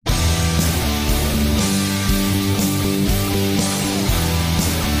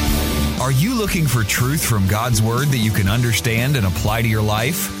Are you looking for truth from God's Word that you can understand and apply to your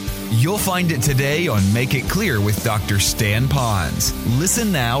life? You'll find it today on Make It Clear with Dr. Stan Ponz.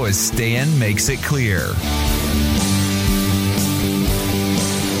 Listen now as Stan makes it clear.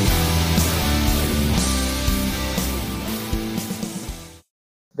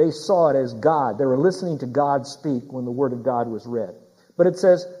 They saw it as God. They were listening to God speak when the Word of God was read. But it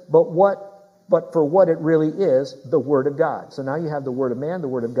says, but for what it really is, the Word of God. So now you have the Word of man, the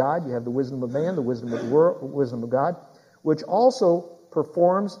Word of God. You have the wisdom of man, the wisdom of the world, wisdom of God, which also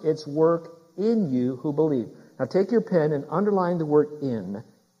performs its work in you who believe. Now take your pen and underline the word in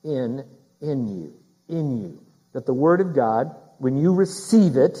you. That the Word of God, when you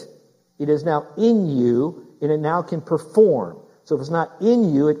receive it, it is now in you, and it now can perform. So if it's not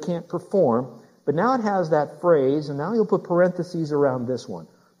in you, it can't perform. But now it has that phrase, and now you'll put parentheses around this one.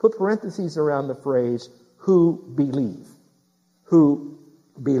 Put parentheses around the phrase, who believe. Who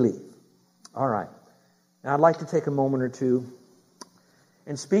believe. All right. Now I'd like to take a moment or two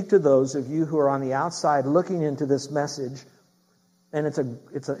and speak to those of you who are on the outside looking into this message. And it's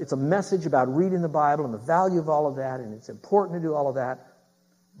a message about reading the Bible and the value of all of that, and it's important to do all of that.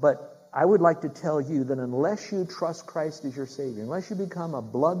 But I would like to tell you that unless you trust Christ as your Savior, unless you become a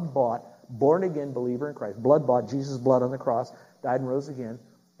blood-bought, born-again believer in Christ, blood-bought, Jesus' blood on the cross, died and rose again,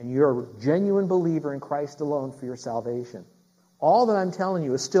 and you're a genuine believer in Christ alone for your salvation, all that I'm telling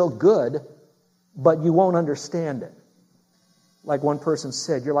you is still good, but you won't understand it. Like one person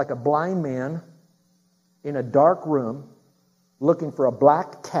said, you're like a blind man in a dark room looking for a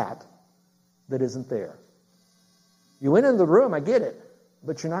black cat that isn't there. You went into the room, I get it,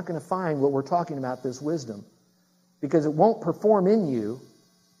 but you're not going to find what we're talking about, this wisdom, because it won't perform in you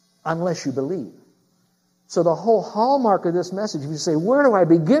unless you believe. So the whole hallmark of this message, if you say, where do I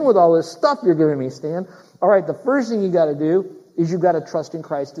begin with all this stuff you're giving me, Stan? All right, the first thing you got to do is you've got to trust in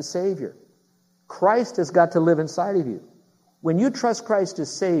Christ as Savior. Christ has got to live inside of you. When you trust Christ as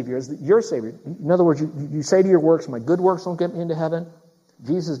Savior, as your Savior, in other words, you say to your works, my good works don't get me into heaven.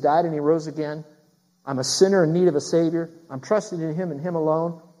 Jesus died and He rose again. I'm a sinner in need of a Savior. I'm trusting in Him and Him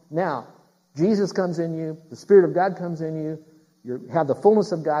alone. Now, Jesus comes in you. The Spirit of God comes in you. You have the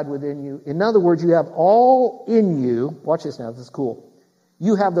fullness of God within you. In other words, you have all in you. Watch this now. This is cool.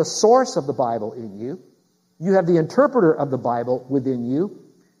 You have the source of the Bible in you. You have the interpreter of the Bible within you.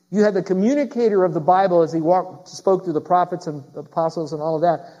 You have the communicator of the Bible as He spoke through the prophets and apostles and all of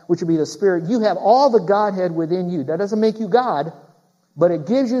that, which would be the Spirit. You have all the Godhead within you. That doesn't make you God, but it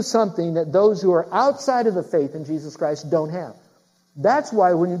gives you something that those who are outside of the faith in Jesus Christ don't have. That's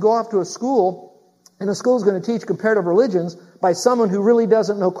why when you go off to a school, and the school is going to teach comparative religions by someone who really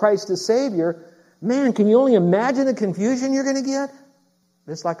doesn't know Christ as Savior, man, can you only imagine the confusion you're going to get?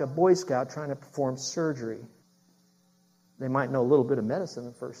 It's like a Boy Scout trying to perform surgery. They might know a little bit of medicine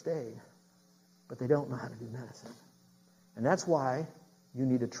and first aid, but they don't know how to do medicine. And that's why you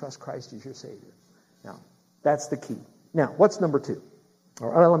need to trust Christ as your Savior. Now, that's the key. Now, what's number two? All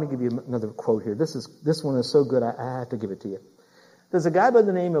right, let me give you another quote here. This one is so good, I have to give it to you. There's a guy by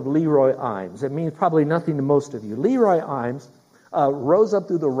the name of Leroy Imes. It means probably nothing to most of you. Leroy Imes rose up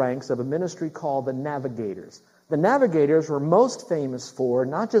through the ranks of a ministry called the Navigators. The Navigators were most famous for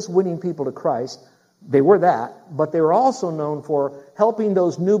not just winning people to Christ, they were that, but they were also known for helping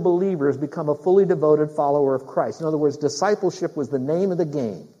those new believers become a fully devoted follower of Christ. In other words, discipleship was the name of the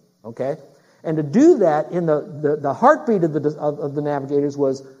game, okay? And to do that, in the heartbeat of the Navigators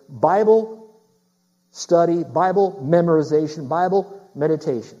was Bible study, Bible memorization, Bible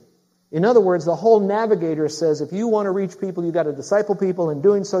meditation. In other words, the whole Navigator says if you want to reach people, you've got to disciple people. In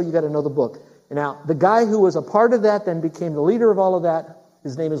doing so, you've got to know the book. And now, the guy who was a part of that then became the leader of all of that.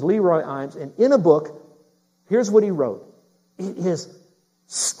 His name is Leroy Imes. And in a book, here's what he wrote. It is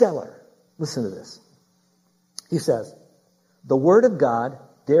stellar. Listen to this. He says, the Word of God,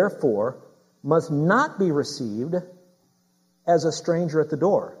 therefore, must not be received as a stranger at the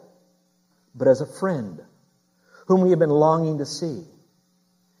door, but as a friend whom we have been longing to see,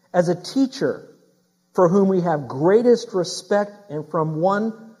 as a teacher for whom we have greatest respect and from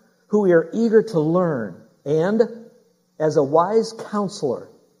one who we are eager to learn, and as a wise counselor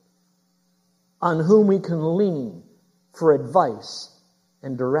on whom we can lean for advice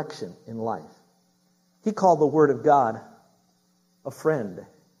and direction in life. He called the Word of God a friend.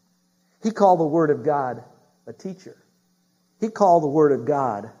 He called the Word of God a teacher. He called the Word of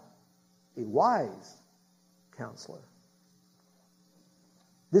God a wise counselor.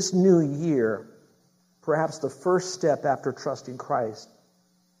 This new year, perhaps the first step after trusting Christ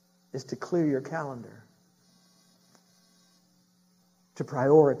is to clear your calendar, to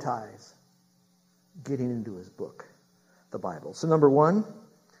prioritize getting into His book, the Bible. So number one,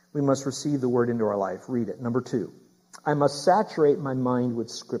 We must receive the Word into our life. Read it. Number 2, I must saturate my mind with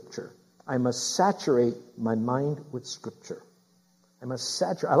Scripture. I must saturate my mind with Scripture. I must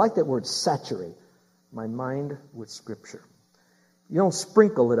saturate. I like that word, saturate. My mind with Scripture. You don't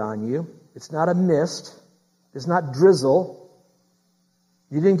sprinkle it on you. It's not a mist. It's not drizzle.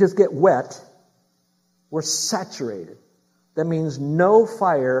 You didn't just get wet. We're saturated. That means no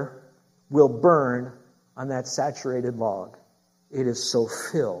fire will burn on that saturated log. It is so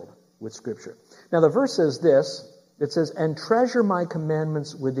filled with Scripture. Now the verse says this. It says, and treasure my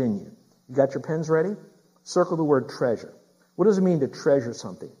commandments within you. You got your pens ready? Circle the word treasure. What does it mean to treasure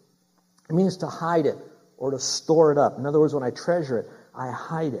something? It means to hide it or to store it up. In other words, when I treasure it, I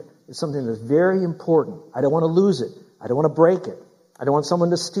hide it. It's something that's very important. I don't want to lose it. I don't want to break it. I don't want someone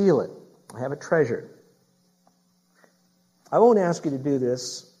to steal it. I have it treasured. I won't ask you to do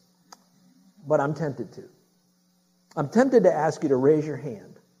this, but I'm tempted to. I'm tempted to ask you to raise your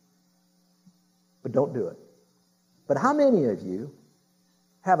hand, but don't do it. But how many of you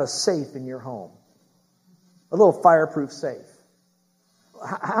have a safe in your home? A little fireproof safe.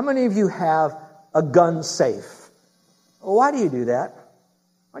 How many of you have a gun safe? Well, why do you do that?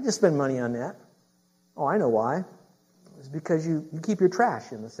 Why'd you spend money on that? Oh, I know why. It's because you keep your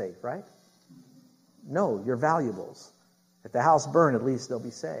trash in the safe, right? No, your valuables. If the house burns, at least they'll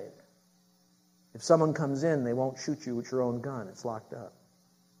be saved. If someone comes in, they won't shoot you with your own gun. It's locked up.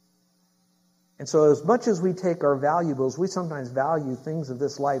 And so as much as we take our valuables, we sometimes value things of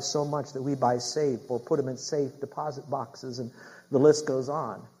this life so much that we buy safe or put them in safe deposit boxes, and the list goes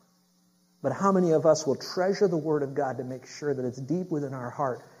on. But how many of us will treasure the Word of God to make sure that it's deep within our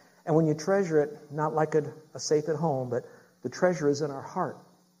heart? And when you treasure it, not like a safe at home, but the treasure is in our heart.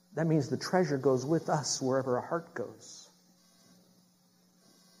 That means the treasure goes with us wherever our heart goes.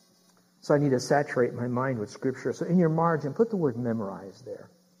 So I need to saturate my mind with Scripture. So in your margin, put the word memorize there.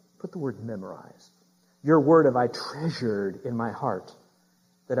 Put the word memorize. Your word have I treasured in my heart,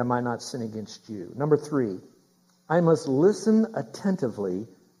 that I might not sin against you. Number 3, I must listen attentively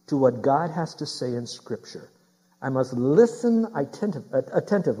to what God has to say in Scripture. I must listen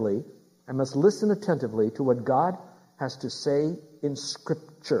attentively. I must listen attentively to what God has to say in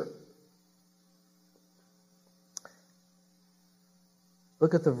Scripture.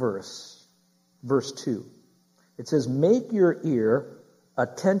 Look at the verse 2. It says, make your ear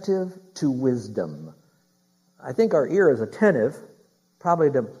attentive to wisdom. I think our ear is attentive, probably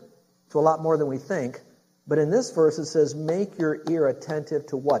to a lot more than we think. But in this verse it says, make your ear attentive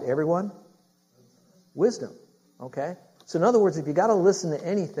to what, everyone? Wisdom. Okay? So in other words, if you got to listen to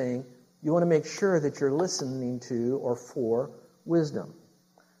anything, you want to make sure that you're listening to or for wisdom.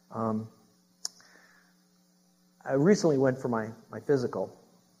 I recently went for my physical,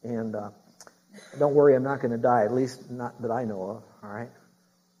 and don't worry, I'm not going to die, at least not that I know of, all right?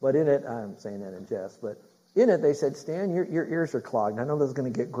 But in it, I'm saying that in jest, but in it they said, Stan, your ears are clogged. I know this is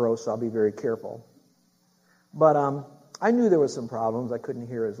going to get gross, so I'll be very careful. But I knew there was some problems. I couldn't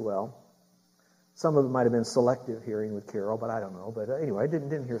hear as well. Some of it might have been selective hearing with Carol, but I don't know. But anyway, I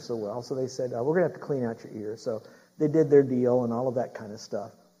didn't hear so well. So they said, we're going to have to clean out your ears. So they did their deal and all of that kind of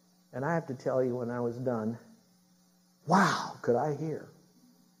stuff. And I have to tell you, when I was done, wow, could I hear?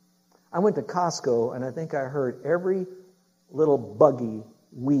 I went to Costco, and I think I heard every little buggy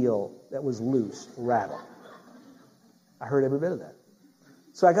wheel that was loose rattle. I heard every bit of that.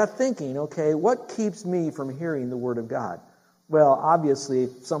 So I got thinking, okay, what keeps me from hearing the Word of God? Well, obviously,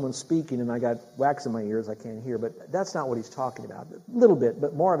 if someone's speaking and I got wax in my ears, I can't hear. But that's not what he's talking about. A little bit,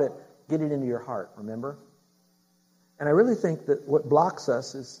 but more of it, get it into your heart, remember? And I really think that what blocks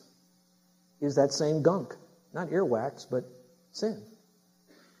us is that same gunk. Not earwax, but sin.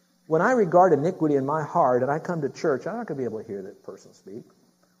 When I regard iniquity in my heart and I come to church, I'm not going to be able to hear that person speak.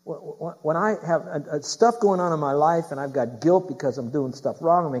 When I have stuff going on in my life and I've got guilt because I'm doing stuff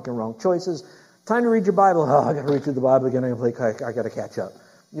wrong, I'm making wrong choices, time to read your Bible. Oh, I got to read through the Bible again. I got to catch up.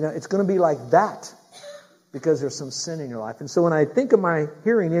 You know, it's going to be like that because there's some sin in your life. And so when I think of my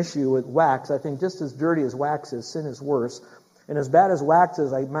hearing issue with wax, I think just as dirty as wax is, sin is worse. And as bad as wax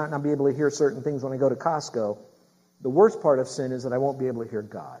is, I might not be able to hear certain things when I go to Costco. The worst part of sin is that I won't be able to hear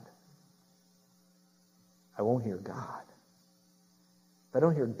God. I won't hear God. If I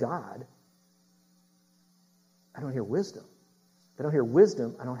don't hear God, I don't hear wisdom. If I don't hear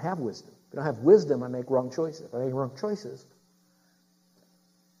wisdom, I don't have wisdom. If I don't have wisdom, I make wrong choices. If I make wrong choices,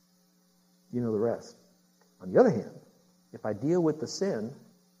 you know the rest. On the other hand, if I deal with the sin,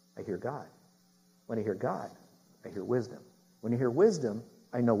 I hear God. When I hear God, I hear wisdom. When I hear wisdom,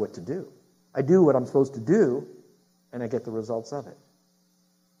 I know what to do. I do what I'm supposed to do, and I get the results of it.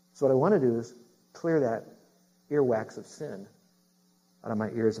 So what I want to do is clear that earwax of sin out of my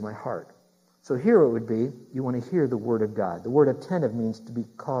ears and my heart. So here it would be, you want to hear the word of God. The word attentive means to be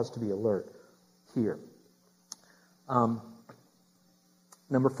caused to be alert. Here.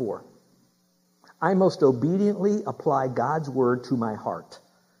 Number 4. I must obediently apply God's word to my heart.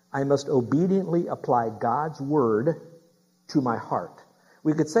 I must obediently apply God's word to my heart.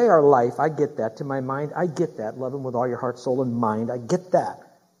 We could say our life, I get that. To my mind, I get that. Love him with all your heart, soul, and mind. I get that.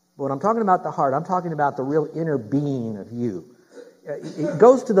 But when I'm talking about the heart, I'm talking about the real inner being of you. It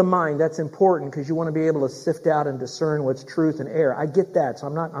goes to the mind. That's important because you want to be able to sift out and discern what's truth and error. I get that, so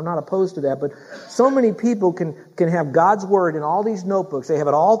I'm not opposed to that. But so many people can have God's word in all these notebooks. They have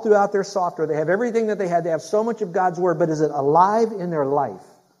it all throughout their software. They have everything that they had. They have so much of God's word, but is it alive in their life?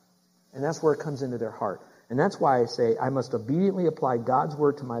 And that's where it comes into their heart. And that's why I say I must obediently apply God's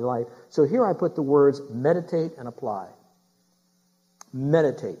word to my life. So here I put the words meditate and apply.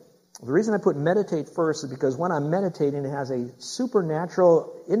 Meditate. The reason I put meditate first is because when I'm meditating, it has a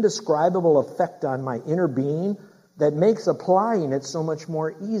supernatural, indescribable effect on my inner being that makes applying it so much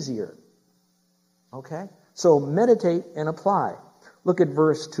more easier. Okay? So meditate and apply. Look at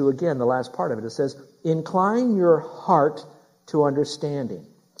verse 2 again, the last part of it. It says, incline your heart to understanding.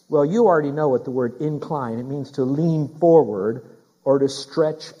 Well, you already know what the word incline, it means to lean forward or to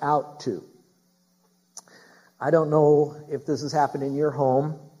stretch out to. I don't know if this has happened in your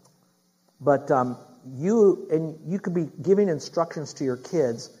home, but you could be giving instructions to your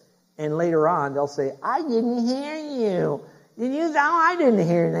kids, and later on they'll say, "I didn't hear you. Did you? No, I didn't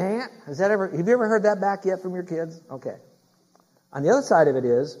hear that." Have you ever heard that back yet from your kids? Okay. On the other side of it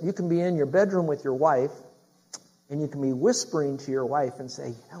is, you can be in your bedroom with your wife, and you can be whispering to your wife and say,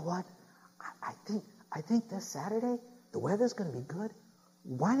 "You know what? I think this Saturday the weather's going to be good.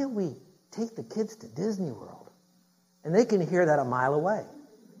 Why don't we take the kids to Disney World?" And they can hear that a mile away.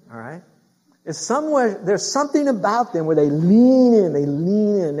 All right. There's something about them where they lean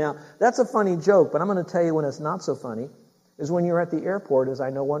in. Now, that's a funny joke, but I'm going to tell you when it's not so funny, is when you're at the airport, as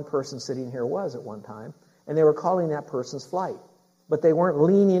I know one person sitting here was at one time, and they were calling that person's flight. But they weren't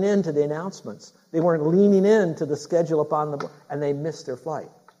leaning into the announcements. They weren't leaning into the schedule and they missed their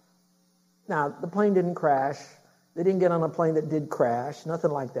flight. Now, the plane didn't crash. They didn't get on a plane that did crash, nothing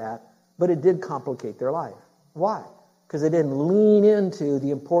like that, but it did complicate their life. Why? Because they didn't lean into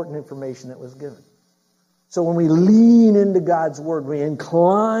the important information that was given. So when we lean into God's word, we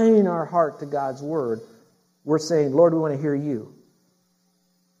incline our heart to God's word, we're saying, "Lord, we want to hear you.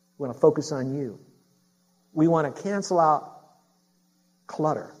 We want to focus on you. We want to cancel out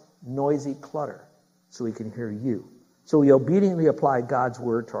clutter, noisy clutter, so we can hear you." So we obediently apply God's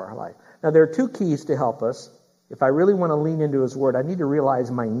word to our life. Now there are 2 keys to help us. If I really want to lean into his word, I need to realize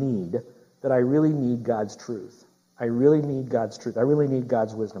my need, that I really need God's truth. I really need God's truth. I really need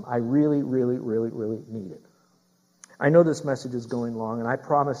God's wisdom. I really, really, really, really need it. I know this message is going long, and I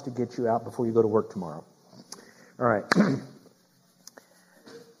promise to get you out before you go to work tomorrow. All right.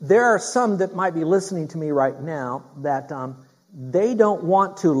 There are some that might be listening to me right now that they don't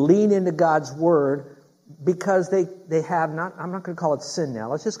want to lean into God's word because they have not, I'm not going to call it sin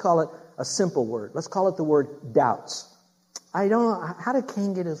now. Let's just call it a simple word. Let's call it the word doubts. I don't know, how did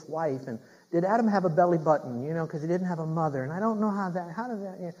Cain get his wife? And did Adam have a belly button, because he didn't have a mother? And I don't know how did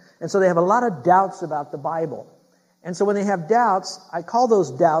that, And so they have a lot of doubts about the Bible. And so when they have doubts, I call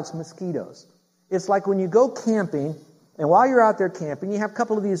those doubts mosquitoes. It's like when you go camping, and while you're out there camping, you have a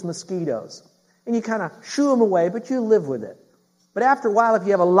couple of these mosquitoes. And you kind of shoo them away, but you live with it. But after a while, if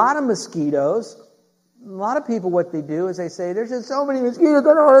you have a lot of mosquitoes, a lot of people, what they do is they say, "There's just so many mosquitoes,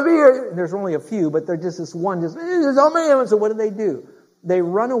 I don't want to be here." And there's only a few, but they're just this one, there's so many of them. So what do? They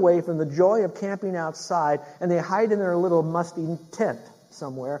run away from the joy of camping outside, and they hide in their little musty tent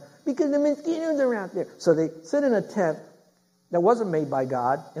somewhere because the mosquitoes are out there. So they sit in a tent that wasn't made by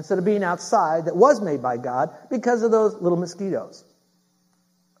God instead of being outside that was made by God because of those little mosquitoes.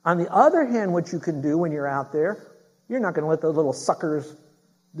 On the other hand, what you can do when you're out there, you're not going to let those little suckers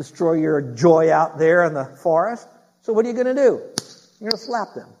destroy your joy out there in the forest. So what are you going to do? You're going to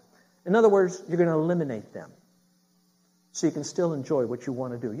slap them. In other words, you're going to eliminate them. So you can still enjoy what you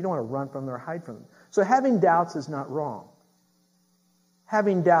want to do. You don't want to run from them or hide from them. So having doubts is not wrong.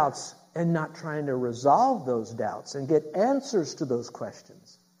 Having doubts and not trying to resolve those doubts and get answers to those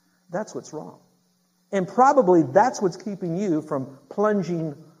questions, that's what's wrong. And probably that's what's keeping you from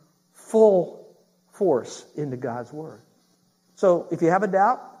plunging full force into God's word. So if you have a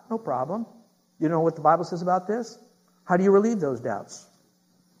doubt, no problem. You know what the Bible says about this? How do you relieve those doubts?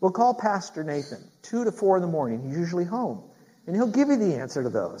 Well, call Pastor Nathan, 2 to 4 in the morning. He's usually home. And he'll give you the answer to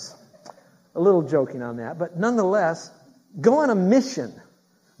those. A little joking on that. But nonetheless, go on a mission.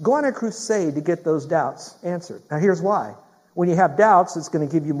 Go on a crusade to get those doubts answered. Now here's why. When you have doubts, it's going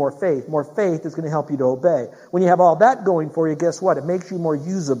to give you more faith. More faith is going to help you to obey. When you have all that going for you, guess what? It makes you more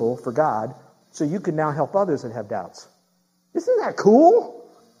usable for God, so you can now help others that have doubts. Isn't that cool?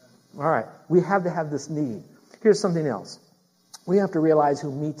 All right. We have to have this need. Here's something else. We have to realize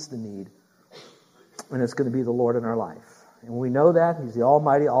who meets the need, and it's going to be the Lord in our life. And we know that. He's the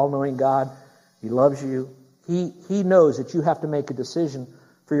almighty, all-knowing God. He loves you. He knows that you have to make a decision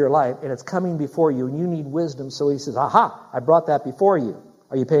for your life, and it's coming before you, and you need wisdom. So he says, aha, I brought that before you.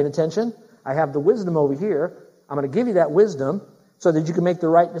 Are you paying attention? I have the wisdom over here. I'm going to give you that wisdom so that you can make the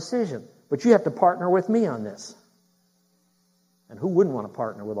right decision. But you have to partner with me on this. And who wouldn't want to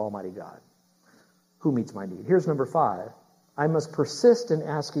partner with Almighty God? Who meets my need? Here's number 5. I must persist in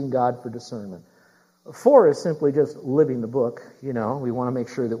asking God for discernment. 4 is simply just living the book. We want to make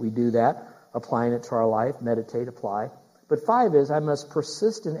sure that we do that, applying it to our life, meditate, apply. But 5 is, I must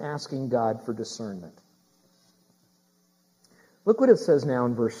persist in asking God for discernment. Look what it says now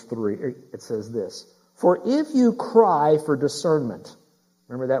in verse 3. It says this, for if you cry for discernment,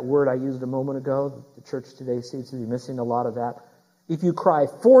 remember that word I used a moment ago? The church today seems to be missing a lot of that. If you cry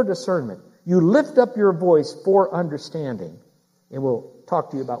for discernment, you lift up your voice for understanding. And we'll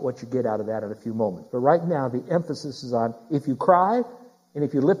talk to you about what you get out of that in a few moments. But right now, the emphasis is on if you cry and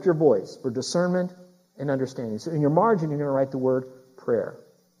if you lift your voice for discernment and understanding. So in your margin, you're going to write the word prayer.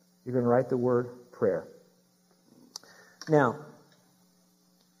 You're going to write the word prayer. Now,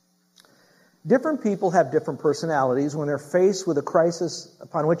 different people have different personalities when they're faced with a crisis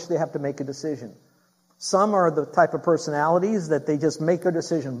upon which they have to make a decision. Some are the type of personalities that they just make a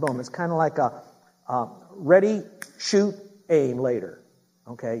decision. Boom. It's kind of like a ready, shoot, aim later.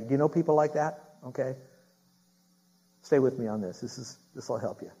 Okay? Do you know people like that? Okay? Stay with me on this. This will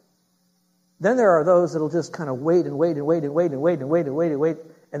help you. Then there are those that'll just kind of wait and wait and wait and wait and wait and wait and wait and wait.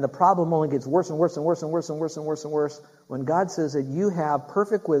 And the problem only gets worse and worse and worse and worse and worse and worse and worse when God says that you have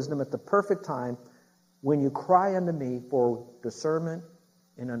perfect wisdom at the perfect time when you cry unto me for discernment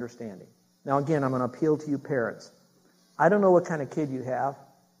and understanding. Now again, I'm going to appeal to you parents. I don't know what kind of kid you have.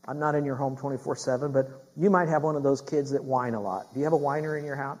 I'm not in your home 24/7, but you might have one of those kids that whine a lot. Do you have a whiner in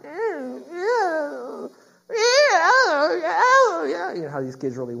your house? You know how these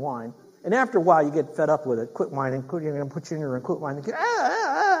kids really whine. And after a while, you get fed up with it. Quit whining. You're going to put you in your room. Quit whining.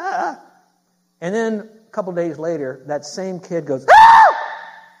 And then a couple days later, that same kid goes,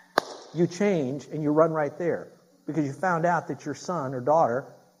 you change and you run right there because you found out that your son or daughter,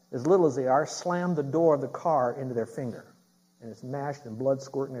 as little as they are, slammed the door of the car into their finger. And it's mashed and blood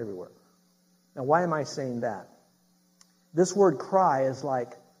squirting everywhere. Now, why am I saying that? This word cry is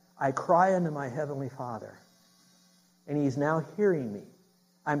like, I cry unto my heavenly Father, and He's now hearing me.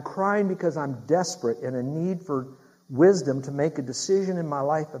 I'm crying because I'm desperate and in need for wisdom to make a decision in my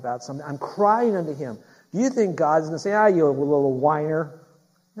life about something. I'm crying unto Him. Do you think God's going to say, you little whiner?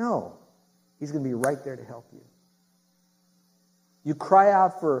 No. He's going to be right there to help you. You cry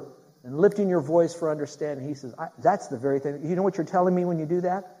out for and lifting your voice for understanding. He says, that's the very thing. You know what you're telling me when you do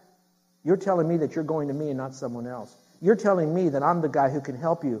that? You're telling me that you're going to me and not someone else. You're telling me that I'm the guy who can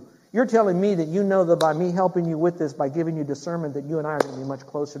help you. You're telling me that you know that by me helping you with this, by giving you discernment, that you and I are going to be much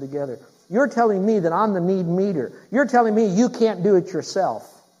closer together. You're telling me that I'm the need meter. You're telling me you can't do it yourself.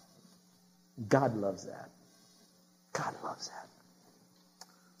 God loves that. God loves that.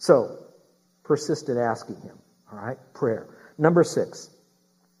 So, persist in asking Him. All right? Prayer. Number 6.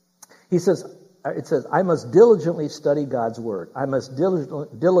 It says, I must diligently study God's Word. I must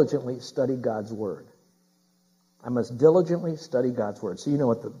diligently study God's Word. I must diligently study God's Word. So you know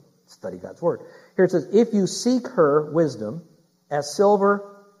what the study God's Word. Here it says, if you seek her wisdom as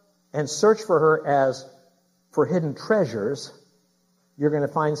silver and search for her as for hidden treasures, you're going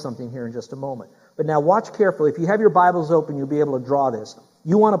to find something here in just a moment. But now watch carefully. If you have your Bibles open, you'll be able to draw this.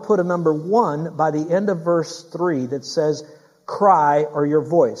 You want to put a number 1 by the end of verse 3 that says, cry or your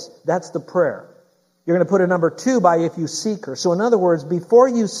voice. That's the prayer. You're going to put a number 2 by if you seek her. So in other words, before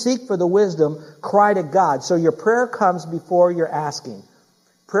you seek for the wisdom, cry to God. So your prayer comes before your asking.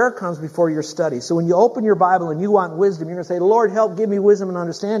 Prayer comes before your study. So when you open your Bible and you want wisdom, you're going to say, Lord, help, give me wisdom and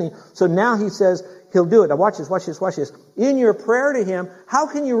understanding. So now He says He'll do it. Now watch this, watch this, watch this. In your prayer to Him, how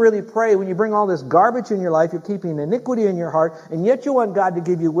can you really pray when you bring all this garbage in your life, you're keeping iniquity in your heart, and yet you want God to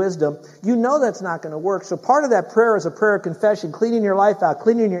give you wisdom? You know that's not going to work. So part of that prayer is a prayer of confession, cleaning your life out,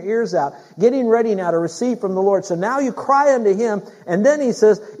 cleaning your ears out, getting ready now to receive from the Lord. So now you cry unto Him, and then He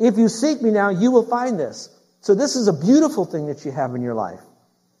says, if you seek me now, you will find this. So this is a beautiful thing that you have in your life.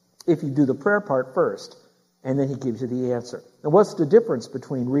 If you do the prayer part first, and then He gives you the answer. Now, what's the difference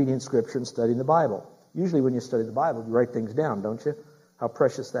between reading Scripture and studying the Bible? Usually when you study the Bible, you write things down, don't you? How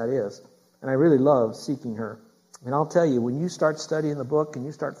precious that is. And I really love seeking her And I'll tell you, when you start studying the book and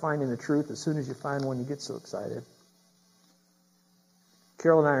you start finding the truth, as soon as you find one, you get so excited.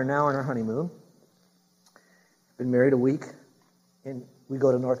 Carol and I are now on our honeymoon. Been married a week, and we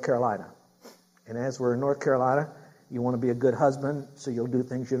go to North Carolina. And as we're in North Carolina, you want to be a good husband, so you'll do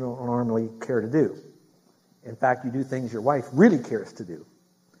things you don't normally care to do. In fact, you do things your wife really cares to do.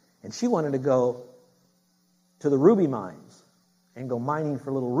 And she wanted to go to the ruby mines and go mining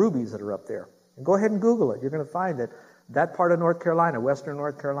for little rubies that are up there. And go ahead and Google it. You're going to find that that part of North Carolina, western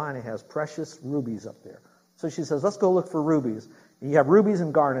North Carolina, has precious rubies up there. So she says, let's go look for rubies. And you have rubies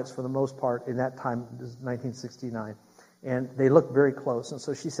and garnets for the most part in that time, this is 1969. And they look very close. And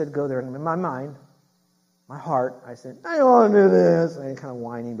so she said, go there. And in my mind, my heart, I said, I don't want to do this. And kind of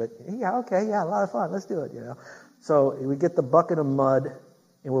whining, but yeah, okay, yeah, a lot of fun. Let's do it, So we get the bucket of mud,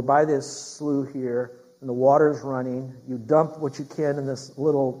 and we're by this slough here, and the water's running. You dump what you can in this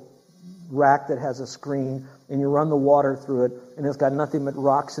little rack that has a screen, and you run the water through it, and it's got nothing but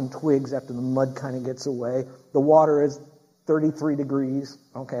rocks and twigs after the mud kind of gets away. The water is 33 degrees,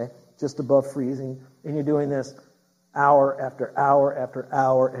 okay, just above freezing, and you're doing this hour after hour after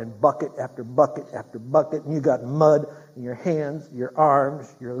hour, and bucket after bucket after bucket, and you got mud in your hands, your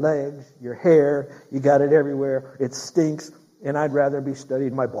arms, your legs, your hair, you got it everywhere. It stinks, and I'd rather be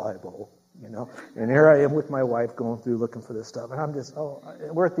studying my Bible. And here I am with my wife going through looking for this stuff. And I'm just,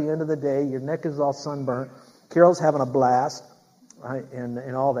 we're at the end of the day. Your neck is all sunburnt. Carol's having a blast, right,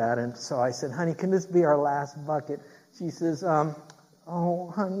 and all that. And so I said, honey, can this be our last bucket? She says,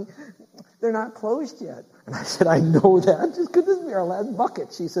 oh, honey, they're not closed yet. And I said, I know that. Just could this be our last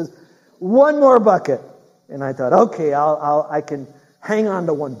bucket? She says, one more bucket. And I thought, okay, I can hang on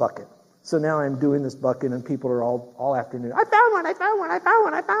to one bucket. So now I'm doing this bucket, and people are all afternoon, I found one.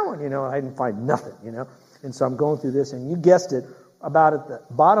 I didn't find nothing, And so I'm going through this, and you guessed it, about at the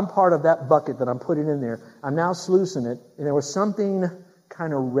bottom part of that bucket that I'm putting in there, I'm now sluicing it, and there was something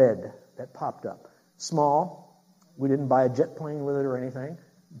kind of red that popped up. Small. We didn't buy a jet plane with it or anything.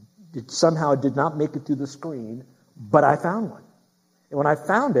 Somehow it did not make it through the screen, but I found one. And when I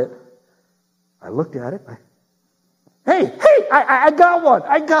found it, I looked at it, Hey, I got one.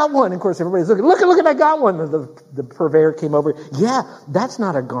 And of course, everybody's looking, look, I got one. The purveyor came over. Yeah, that's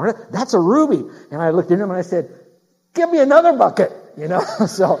not a garnet. That's a ruby. And I looked at him and I said, give me another bucket.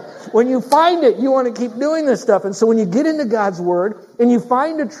 So when you find it, you want to keep doing this stuff. And so when you get into God's Word and you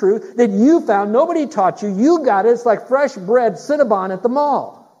find a truth that you found, nobody taught you, you got it. It's like fresh bread, Cinnabon at the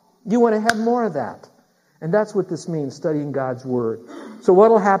mall. You want to have more of that. And that's what this means, studying God's Word. So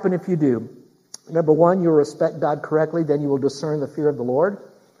what will happen if you do? Number one, you'll respect God correctly, then you will discern the fear of the Lord.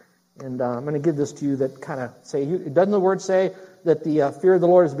 And I'm going to give this to you that kind of say, doesn't the Word say that the fear of the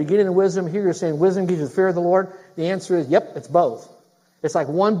Lord is the beginning of wisdom? Here you're saying wisdom gives you the fear of the Lord. The answer is, yep, it's both. It's like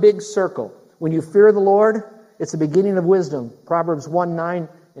one big circle. When you fear the Lord, it's the beginning of wisdom. Proverbs 1:9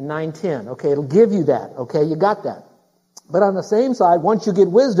 and 9:10. Okay, it'll give you that. Okay, you got that. But on the same side, once you get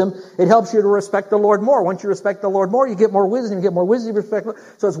wisdom, it helps you to respect the Lord more. Once you respect the Lord more, you get more wisdom. You get more wisdom, you respect.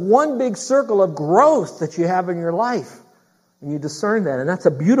 So it's one big circle of growth that you have in your life. And you discern that. And that's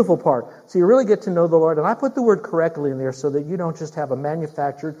a beautiful part. So you really get to know the Lord. And I put the word correctly in there so that you don't just have a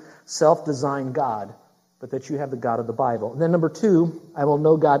manufactured, self-designed God, but that you have the God of the Bible. And then number two, I will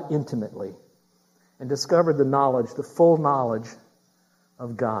know God intimately and discover the knowledge, the full knowledge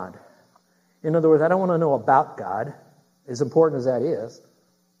of God. In other words, I don't want to know about God, as important as that is.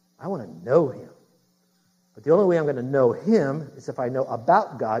 I want to know Him. But the only way I'm going to know Him is if I know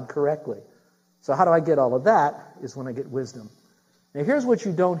about God correctly. So how do I get all of that? Is when I get wisdom. Now here's what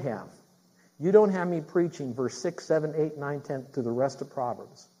you don't have. You don't have me preaching verse 6, 7, 8, 9, 10 through the rest of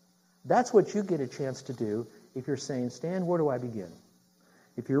Proverbs. That's what you get a chance to do if you're saying, Stan, where do I begin?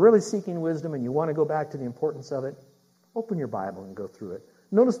 If you're really seeking wisdom and you want to go back to the importance of it, open your Bible and go through it.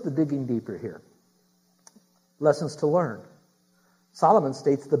 Notice the digging deeper here. Lessons to learn. Solomon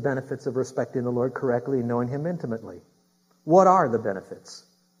states the benefits of respecting the Lord correctly and knowing Him intimately. What are the benefits?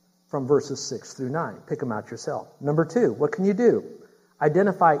 From verses 6 through 9. Pick them out yourself. Number 2, what can you do?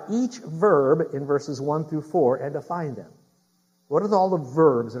 Identify each verb in verses 1 through 4 and define them. What are all the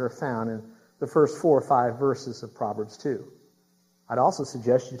verbs that are found in the first 4 or 5 verses of Proverbs 2? I'd also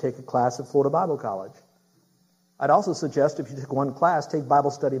suggest you take a class at Florida Bible College. I'd also suggest if you take one class, take Bible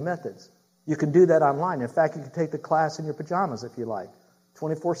study methods. You can do that online. In fact, you can take the class in your pajamas if you like,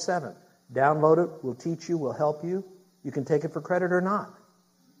 24/7. Download it. We'll teach you. We'll help you. You can take it for credit or not.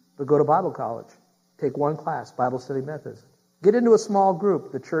 But go to Bible college. Take one class, Bible study methods. Get into a small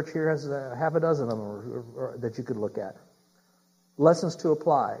group. The church here has half a dozen of them or that you could look at. Lessons to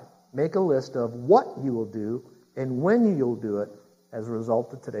apply. Make a list of what you will do and when you'll do it as a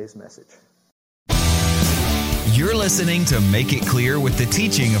result of today's message. You're listening to Make It Clear with the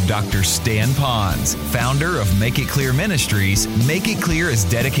teaching of Dr. Stan Ponz, founder of Make It Clear Ministries. Make It Clear is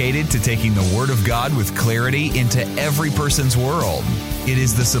dedicated to taking the Word of God with clarity into every person's world. It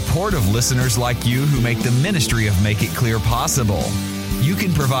is the support of listeners like you who make the ministry of Make It Clear possible. You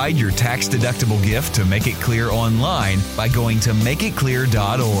can provide your tax-deductible gift to Make It Clear online by going to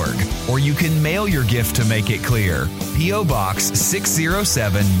makeitclear.org, or you can mail your gift to Make It Clear, P.O. Box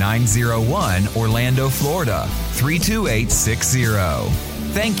 607901, Orlando, Florida 32860.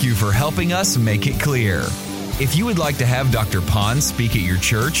 Thank you for helping us make it clear. If you would like to have Dr. Ponz speak at your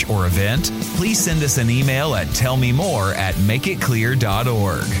church or event, please send us an email at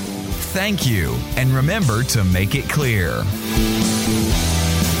tellmemore@makeitclear.org. Thank you, and remember to make it clear.